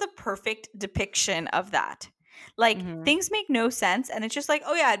this is the perfect depiction of that. Like, things make no sense, and it's just like,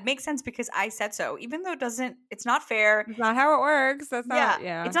 oh yeah, it makes sense because I said so, even though it's not fair. It's not how it works. That's not,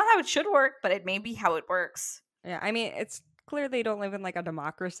 it's not how it should work, but it may be how it works. Yeah, I mean, it's clear they don't live in like a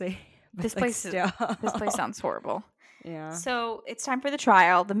democracy. This place sounds horrible. Yeah. So it's time for the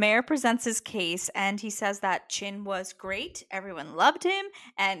trial. The mayor presents his case and he says that Chin was great. Everyone loved him,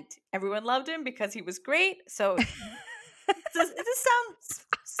 and everyone loved him because he was great. So does this sound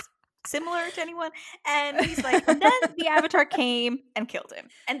similar to anyone? And he's like, and then the Avatar came and killed him.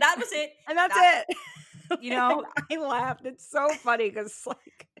 And that was it. And that's it. You know, I laughed. It's so funny because like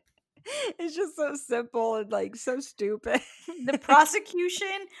it's just so simple and like so stupid. The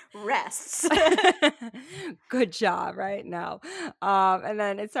prosecution rests. Good job, right? No. And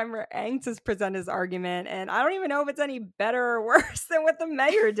then it's time for Aang to present his argument, and I don't even know if it's any better or worse than what the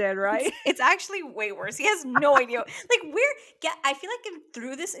mayor did, right? It's actually way worse. He has no idea. Like, I feel like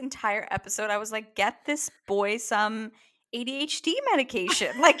through this entire episode, I was like, get this boy some ADHD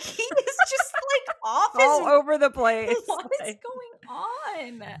medication. Like, he is just like off all over the place. What is going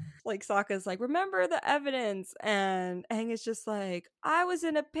on? Like, Sokka's like, remember the evidence, and Aang is just like, I was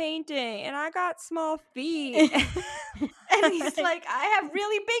in a painting and I got small feet. And he's like, I have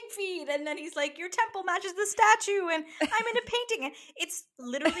really big feet. And then he's like, your temple matches the statue, and I'm in a painting. And it's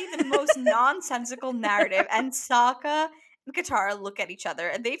literally the most nonsensical narrative. And Sokka and Katara look at each other,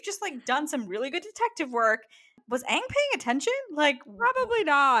 and they've just like done some really good detective work. Was Aang paying attention? Like, probably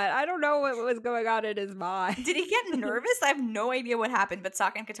not. I don't know what was going on in his mind. Did he get nervous? I have no idea what happened. But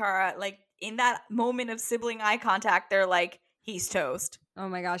Sokka and Katara, like, in that moment of sibling eye contact, they're like, he's toast. Oh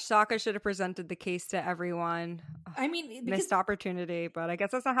my gosh, Sokka should have presented the case to everyone. I mean, missed opportunity, but I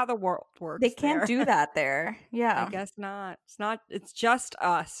guess that's not how the world works. They can't do that there. Yeah. I guess not. It's just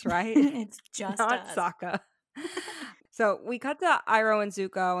us, right? It's just not us. Sokka. So we cut to Iroh and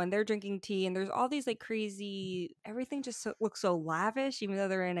Zuko, and they're drinking tea, and there's all these like crazy, everything just looks so lavish, even though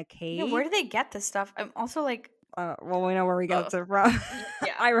they're in a cave. Yeah, where do they get this stuff? I'm also like, well, we know where we get it from.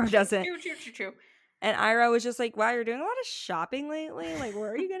 Yeah, Iroh doesn't. True. And Iroh was just like, wow, you're doing a lot of shopping lately? Like,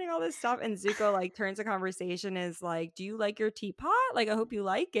 where are you getting all this stuff? And Zuko, like, turns the conversation is like, do you like your teapot? Like, I hope you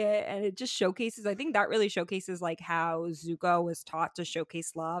like it. And it just showcases, I think that really showcases, like, how Zuko was taught to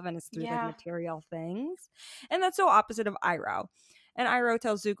showcase love, and it's through, like, material things. And that's so opposite of Iroh. And Iroh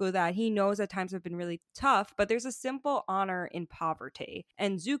tells Zuko that he knows that times have been really tough, but there's a simple honor in poverty.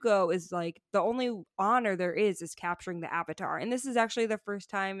 And Zuko is like, the only honor there is capturing the Avatar. And this is actually the first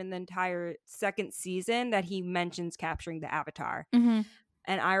time in the entire second season that he mentions capturing the Avatar. Mm-hmm.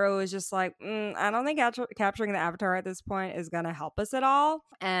 And Iroh is just like, I don't think capturing the Avatar at this point is going to help us at all.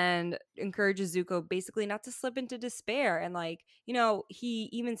 And encourages Zuko basically not to slip into despair. And like, you know, he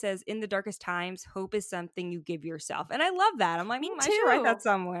even says, in the darkest times, hope is something you give yourself. And I love that. I'm like, Me I should write that too.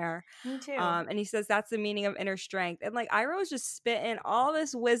 somewhere. Me too. And he says that's the meaning of inner strength. And like Iroh is just spitting all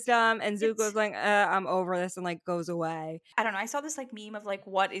this wisdom, and Zuko's like, I'm over this, and like goes away. I don't know. I saw this like meme of like,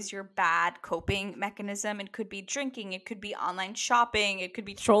 what is your bad coping mechanism? It could be drinking, it could be online shopping, it could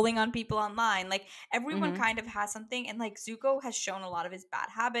be trolling on people online. Like everyone kind of has something, and like Zuko has shown a lot of his bad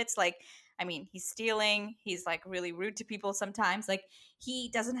habits. Like, I mean, he's stealing, he's like really rude to people sometimes. Like he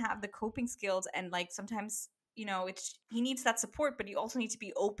doesn't have the coping skills, and like sometimes, you know, it's he needs that support, but you also need to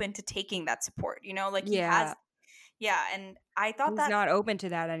be open to taking that support, you know, like he has. Yeah, and I thought he's not open to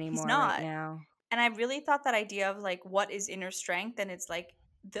that anymore right now. And I really thought that idea of like what is inner strength, and it's like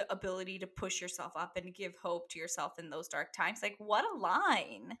the ability to push yourself up and give hope to yourself in those dark times. Like what a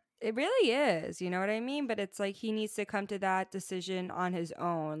line. It really is, you know what I mean? But it's like he needs to come to that decision on his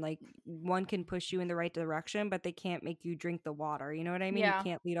own. Like one can push you in the right direction, but they can't make you drink the water. You know what I mean? Yeah. You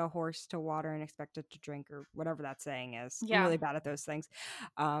can't lead a horse to water and expect it to drink, or whatever that saying is. Yeah. I'm really bad at those things.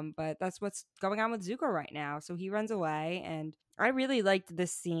 But that's what's going on with Zuko right now. So he runs away, and I really liked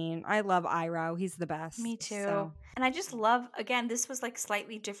this scene. I love Iroh. He's the best. Me too. So. And I just love, again, this was like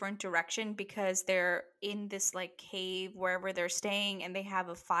slightly different direction because they're in this like cave wherever they're staying, and they have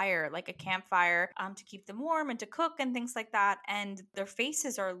a fire, like a campfire, to keep them warm and to cook and things like that. And their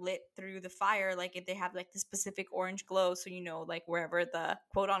faces are lit through the fire. Like they have like the specific orange glow. So, you know, like wherever the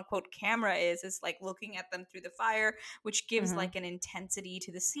quote unquote camera is like looking at them through the fire, which gives like an intensity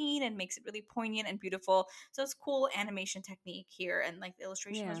to the scene and makes it really poignant and beautiful. So it's cool animation technique here. And like the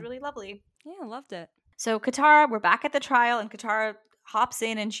illustration was really lovely. Yeah, I loved it. So Katara, we're back at the trial, and Katara hops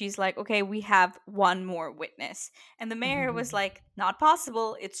in and she's like, okay, we have one more witness. And the mayor was like, not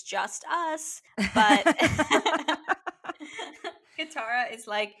possible, it's just us. But Katara is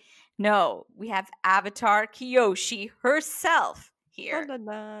like, no, we have Avatar Kyoshi herself here. Dun,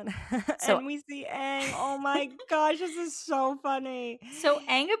 dun, dun. So, and we see Aang. Oh my gosh, this is so funny. So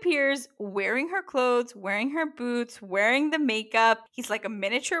Aang appears wearing her clothes, wearing her boots, wearing the makeup. He's like a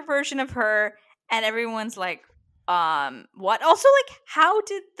miniature version of her. And everyone's like, what? Also, like, how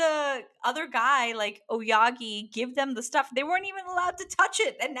did the other guy, like Oyagi, give them the stuff? They weren't even allowed to touch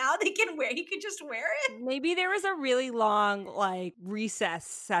it, and now they can wear. He could just wear it. Maybe there was a really long like recess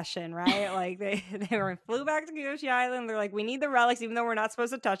session, right? Like they flew back to Kyoshi Island. They're like, we need the relics, even though we're not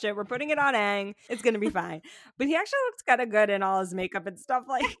supposed to touch it. We're putting it on Aang. It's gonna be fine. But he actually looks kind of good in all his makeup and stuff.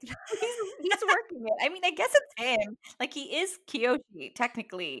 Like he's working it. I mean, I guess it's him. Like he is Kyoshi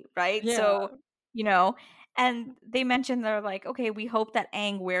technically, right? Yeah. So. You know, and they mentioned they're like, okay, we hope that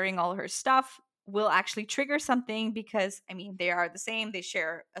Aang wearing all her stuff will actually trigger something because, I mean, they are the same. They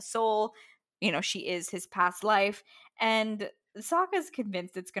share a soul. You know, she is his past life. And Sokka's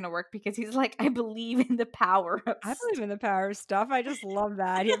convinced it's going to work because he's like, I believe in the power of I believe in the power of stuff. I just love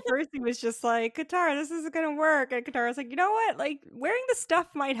that. At first, he was just like, Katara, this isn't going to work. And Katara's like, you know what? Like, wearing the stuff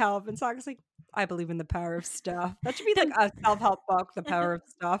might help. And Sokka's like, I believe in the power of stuff. That should be like a self-help book, The Power of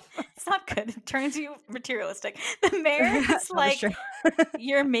Stuff. It's not good. It turns you materialistic. The mayor is like,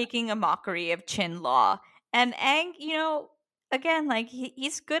 you're making a mockery of Chin Law. And Aang, you know, again, like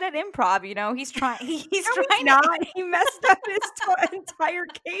he's good at improv, you know. He's trying. He's trying. Not. He messed up his entire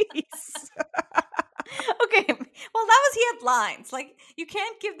case. Okay, well, that was he had lines. Like you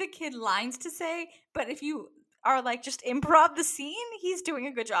can't give the kid lines to say, but if you are like just improv the scene, he's doing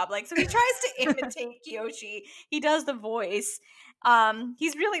a good job. Like so, he tries to imitate Kyoshi. He does the voice.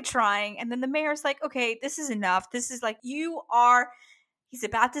 He's really trying, and then the mayor's like, "Okay, this is enough. This is like you are." He's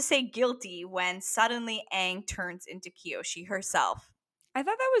about to say guilty when suddenly Aang turns into Kyoshi herself. I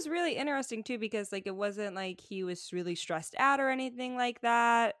thought that was really interesting too, because like it wasn't like he was really stressed out or anything like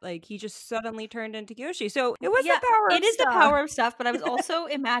that. Like he just suddenly turned into Kyoshi. So it was the power of stuff. It is the power of stuff, but I was also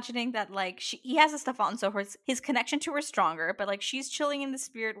imagining that like he has the stuff on, so his connection to her is stronger, but like she's chilling in the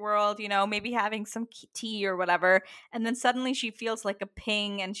spirit world, you know, maybe having some tea or whatever, and then suddenly she feels like a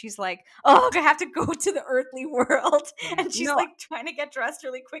ping and she's like, oh, I have to go to the earthly world. And she's like trying to get dressed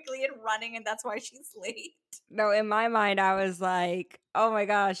really quickly and running, and that's why she's late. No, in my mind, I was like, oh my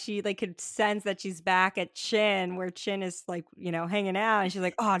gosh, she like could sense that she's back at Chin, where Chin is like, you know, hanging out, and she's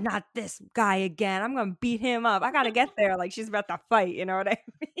like, oh, not this guy again. I'm gonna beat him up. I gotta get there. Like she's about to fight, you know what I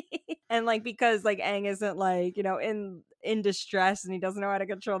mean? And like because like Aang isn't like, you know, in distress and he doesn't know how to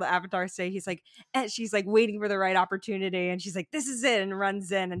control the Avatar state, he's like, and she's like waiting for the right opportunity, and she's like, this is it, and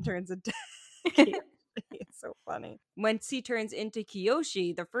runs in and turns into It's so funny. When C turns into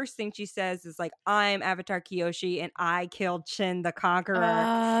Kyoshi, the first thing she says is like, "I'm Avatar Kyoshi, and I killed Chin the Conqueror."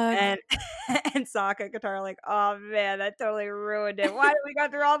 And and Sokka and Katara are like, "Oh man, that totally ruined it. Why did we go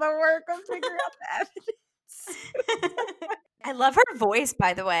through all the work of figuring out the evidence?" I love her voice,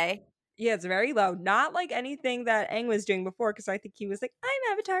 by the way. Yeah, it's very low. Not like anything that Aang was doing before, because I think he was like,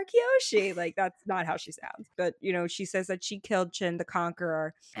 "I'm Avatar Kyoshi." Like, that's not how she sounds. But, she says that she killed Chin the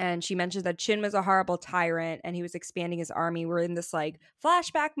Conqueror. And she mentions that Chin was a horrible tyrant and he was expanding his army. We're in this like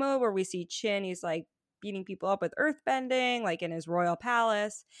flashback mode where we see Chin. He's like beating people up with earthbending, like in his royal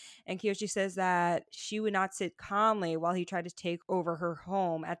palace. And Kyoshi says that she would not sit calmly while he tried to take over her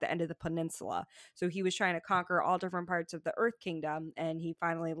home at the end of the peninsula. So he was trying to conquer all different parts of the Earth Kingdom, and he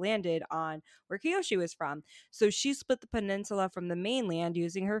finally landed on where Kyoshi was from. So she split the peninsula from the mainland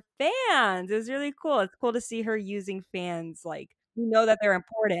using her fans. It was really cool. It's cool to see her using fans. Like, you know that they're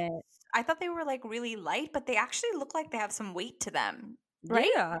important. I thought they were like really light, but they actually look like they have some weight to them, right?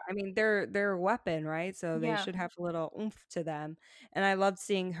 Yeah, I mean they're a weapon, right? So they Yeah. should have a little oomph to them. And I loved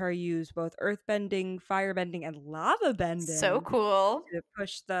seeing her use both earth bending, fire bending, and lava So bending cool. to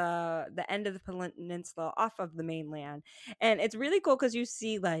push the end of the peninsula off of the mainland. And it's really cool because you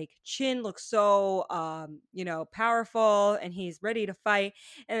see like Chin looks so powerful and he's ready to fight.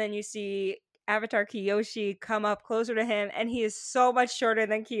 And then you see Avatar Kyoshi come up closer to him, and he is so much shorter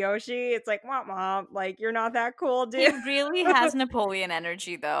than Kyoshi. It's like, mom, like you're not that cool, He dude. really has Napoleon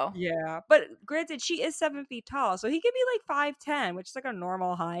energy, though. Yeah, but granted, she is 7 feet tall, so he could be like 5'10", which is like a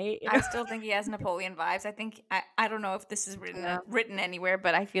normal height. I still think he has Napoleon vibes. I think I don't know if this is Yeah, written anywhere,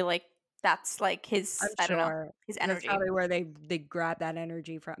 but I feel like that's like his, I'm I don't know, sure his that's energy. probably where they grabbed that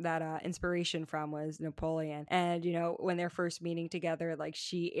energy from, that inspiration from, was Napoleon. And when they're first meeting together, like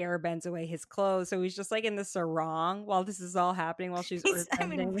she air bends away his clothes, so he's just like in the sarong while this is all happening, while she's I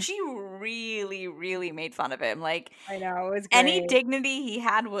mean, earthbending. she really, really made fun of him. Like I know, it was any great. dignity he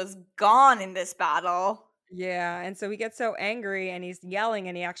had was gone in this battle. Yeah, and so he gets so angry and he's yelling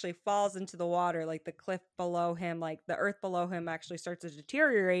and he actually falls into the water. Like the cliff below him, like the earth below him actually starts to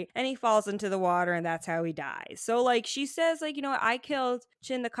deteriorate and he falls into the water, and that's how he dies. So like she says, like, I killed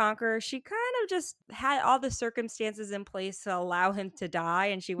Chin the Conqueror. She kind of just had all the circumstances in place to allow him to die,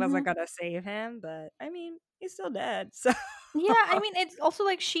 and she wasn't Mhm. gonna save him, but I mean, he's still dead. So Yeah, I mean, it's also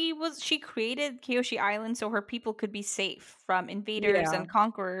like she created Kyoshi Island so her people could be safe from invaders yeah. and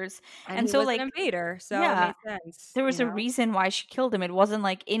conquerors. And And he so was an like invader, so it yeah, made sense, there was a reason why she killed him. It wasn't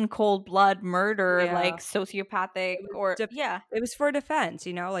like in cold blood murder, Yeah. like sociopathic It was or yeah. it was for defense,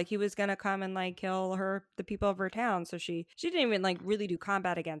 like he was gonna come and like kill the people of her town. So she didn't even like really do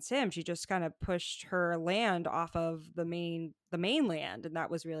combat against him. She just kind of pushed her land off of the mainland, and that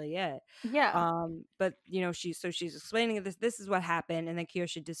was really it. Yeah. But she's explaining this is what happened, and then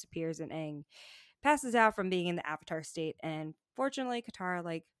Kyoshi disappears, and Aang passes out from being in the Avatar state, and fortunately Katara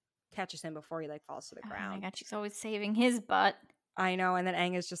like catches him before he like falls to the Oh my ground. god, she's always saving his butt. I know, and then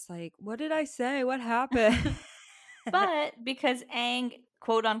Aang is just like, "What did I say? What happened?" But because Aang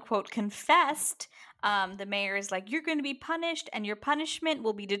quote unquote confessed, the mayor is like, "You're going to be punished, and your punishment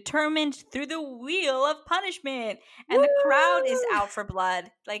will be determined through the wheel of punishment." And the crowd is Woo! out for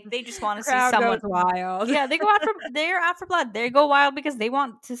blood. Like they just want The to see crowd goes someone. wild. Yeah, they're out for blood. They go wild because they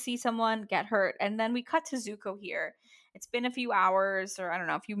want to see someone get hurt. And then we cut to Zuko here. It's been a few hours, or I don't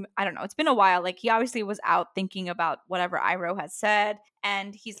know. It's been a while. Like he obviously was out thinking about whatever Iroh has said,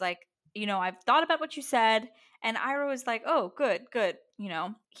 and he's like, I've thought about what you said. And Iroh is like, oh, good, good.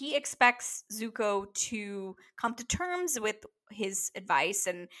 He expects Zuko to come to terms with his advice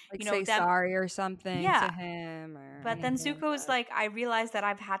and, Like, say them. sorry or something to Yeah. him or But then anything like Zuko is that. like, I realize that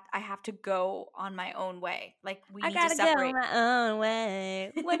I have to go on my own way. Like we I need to gotta go separate. my own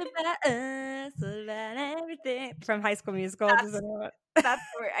way. What about us? What about everything? From High School Musical. Does That's anyone? that's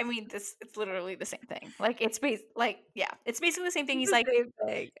where I mean this it's literally the same thing. Like it's basically the same thing. It's He's the like, same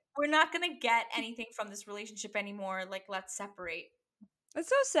thing. we're not gonna get anything from this relationship anymore. Like let's separate. It's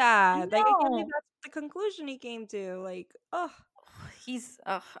so sad. Like, I can't believe No. that's the conclusion he came to. Like, oh. He's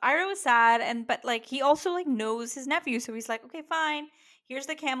Iroh is sad and but like he also like knows his nephew, so he's like, okay, fine. Here's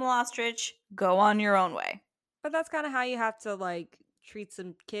the camel ostrich. Go on your own way. But that's kind of how you have to like treat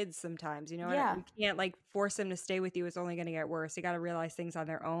some kids sometimes, Yeah. you can't like force them to stay with you. It's only going to get worse. You got to realize things on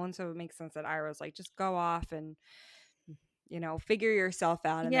their own. So it makes sense that Iroh's like, just go off and figure yourself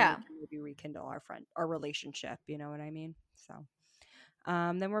out, and then we Yeah. can maybe rekindle our relationship. You know what I mean? So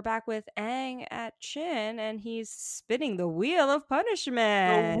Then we're back with Aang at Shin, and he's spinning the wheel of The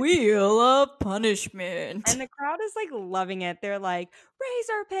punishment. wheel of punishment. And the crowd is like loving it. They're like,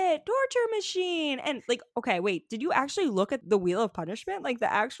 razor pit, torture machine. And like, okay, wait, did you actually look at the wheel of punishment? Like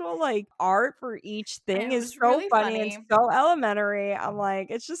the actual like art for each thing It is was so really funny and so elementary. I'm like,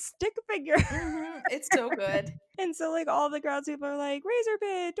 it's just stick figure. It's so good. And so like all the crowd people are like, razor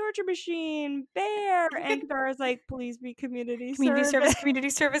pit, torture machine, bear. And Katara's like, please be community service.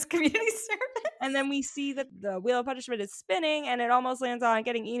 Community service. And then we see that the wheel of punishment is spinning and it almost lands on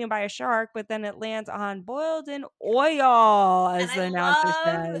getting eaten by a shark, but then it lands on boiled in oil, as the announcer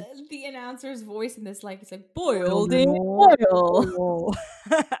says. The announcer's voice in this, like, it's like boiled in oil.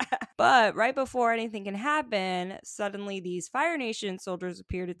 But right before anything can happen, suddenly these Fire Nation soldiers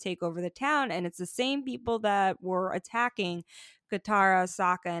appear to take over the town, and it's the same people that were attacking Katara,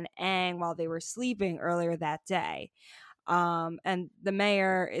 Sokka, and Aang while they were sleeping earlier that day. And the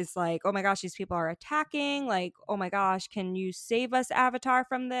mayor is like, oh my gosh, these people are attacking. Like, oh my gosh, can you save us, Avatar,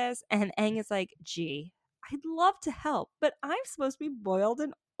 from this? And Aang is like, gee, I'd love to help, but I'm supposed to be boiled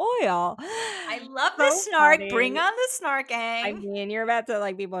in oil. I love the snark. Funny. Bring on the snark, Aang. I mean, you're about to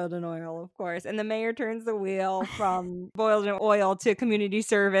like be boiled in oil, of course. And the mayor turns the wheel from boiled in oil to community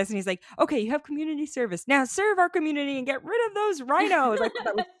service. And he's like, okay, you have community service. Now serve our community and get rid of those rhinos. I thought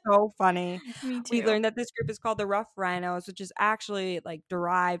that was so funny. Me too. We learned that this group is called the Rough Rhinos, which is actually like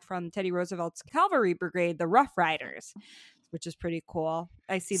derived from Teddy Roosevelt's cavalry brigade, the Rough Riders, which is pretty cool.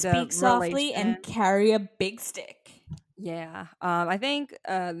 I see the Speak softly and carry a big stick. Yeah. I think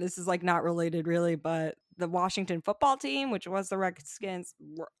this is like not related really, but the Washington football team, which was the Redskins,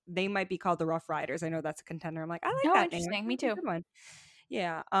 they might be called the Rough Riders. I know that's a contender. I'm like, I like that interesting. name. Me too. Good one.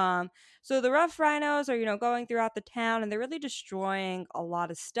 Yeah. So the Rough Rhinos are, going throughout the town and they're really destroying a lot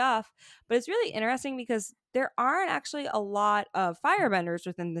of stuff. But it's really interesting because there aren't actually a lot of firebenders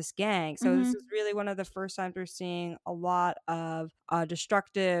within this gang. So this is really one of the first times we're seeing a lot of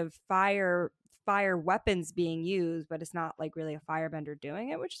destructive fire weapons being used, but it's not like really a firebender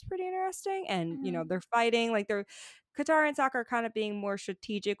doing it, which is pretty interesting. And they're fighting, like Katara and Sokka are kind of being more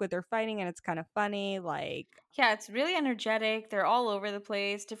strategic with their fighting, and it's kind of funny. Like, yeah, it's really energetic. They're all over the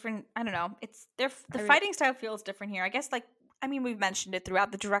place. Different. I don't know. It's the fighting style feels different here. I guess we've mentioned it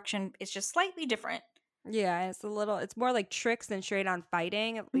throughout. The direction is just slightly different. Yeah, it's more like tricks than straight on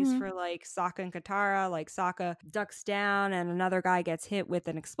fighting, at least for like Sokka and Katara. Like Sokka ducks down and another guy gets hit with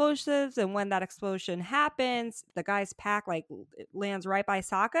an explosive, and when that explosion happens, the guy's pack like lands right by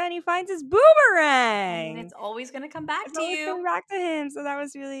Sokka and he finds his boomerang. And it's always gonna come back to you. Coming back to him. So that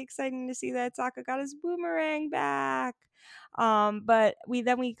was really exciting to see that Sokka got his boomerang back. But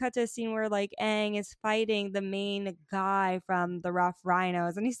we cut to a scene where like Aang is fighting the main guy from the Rough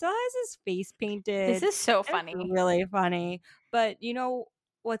Rhinos, and he still has his face painted. This is so funny. It's really funny. But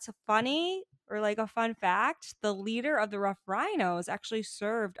what's funny, or like a fun fact, the leader of the Rough Rhinos actually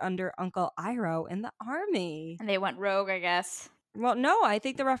served under Uncle Iroh in the army. And they went rogue, I guess. Well, no, I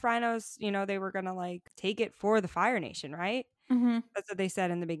think the Rough Rhinos, they were gonna like take it for the Fire Nation, right? That's what they said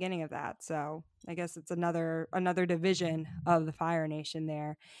in the beginning of that. So I guess it's another division of the Fire Nation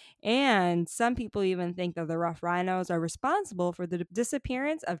there. And some people even think that the Rough Rhinos are responsible for the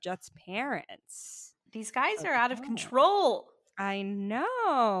disappearance of Jet's parents. These guys are out of control. I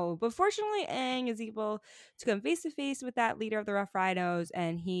know. But fortunately, Aang is able to come face to face with that leader of the Rough Rhinos,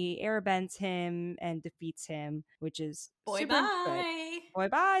 and he airbends him and defeats him, which is Boy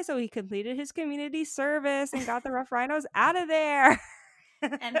bye. So he completed his community service and got the Rough Rhinos out of there.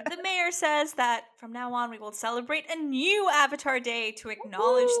 And the mayor says that from now on we will celebrate a new Avatar Day to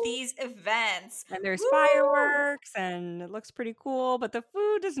acknowledge these events. And there's fireworks and it looks pretty cool, but the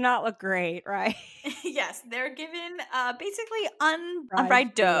food does not look great, right? Yes, they're given basically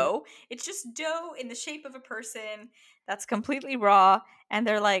unfried dough. It's just dough in the shape of a person that's completely raw. And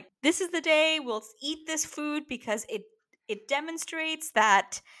they're like, this is the day we'll eat this food because it demonstrates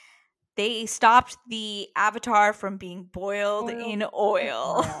that they stopped the Avatar from being boiled in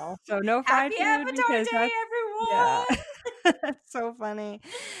oil. So no fried food. Happy Avatar Day, everyone! Yeah. That's so funny.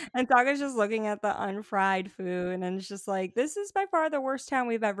 And Sokka's just looking at the unfried food, and it's just like, this is by far the worst town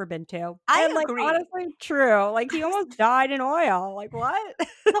we've ever been to. I agree. Honestly, true. Like, he almost died in oil. Like, what? The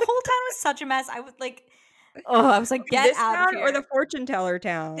whole town was such a mess. I was like, get out of here. Or the fortune teller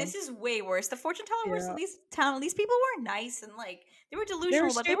town. This is way worse. The fortune teller was these people were nice and like they were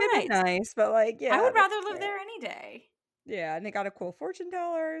delusional, but they were nice. But like, yeah, I would rather live there any day. Yeah, and they got a cool fortune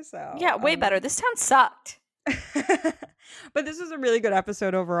teller. So yeah, way better. This town sucked. But this was a really good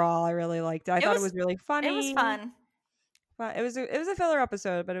episode overall. I really liked it. I thought it was really funny. It was fun. fun. It was a filler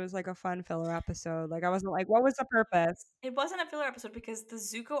episode, but it was like a fun filler episode. Like I wasn't like, what was the purpose? It wasn't a filler episode because the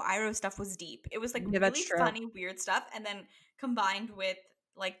Zuko Iroh stuff was deep. It was like Yeah, that's really true. funny, weird stuff, and then combined with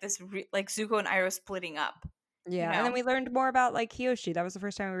like this, like Zuko and Iroh splitting up. Yeah, you and then know? we learned more about like Kyoshi. That was the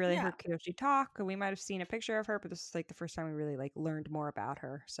first time we really Yeah. heard Kyoshi talk. And we might have seen a picture of her, but this is like the first time we really like learned more about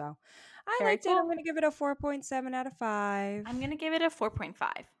her. So I Very liked it. cool. I'm gonna give it a 4.7 out of 5. I'm gonna give it a 4.5.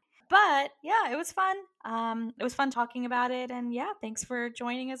 But yeah, it was fun. It was fun talking about it, and yeah, thanks for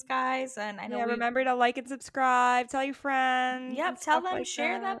joining us, guys. And I know remember to like and subscribe. Tell your friends. Yep, and tell stuff them, like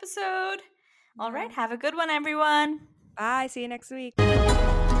share the that. episode. All Yeah. right, have a good one, everyone. Bye. See you next week.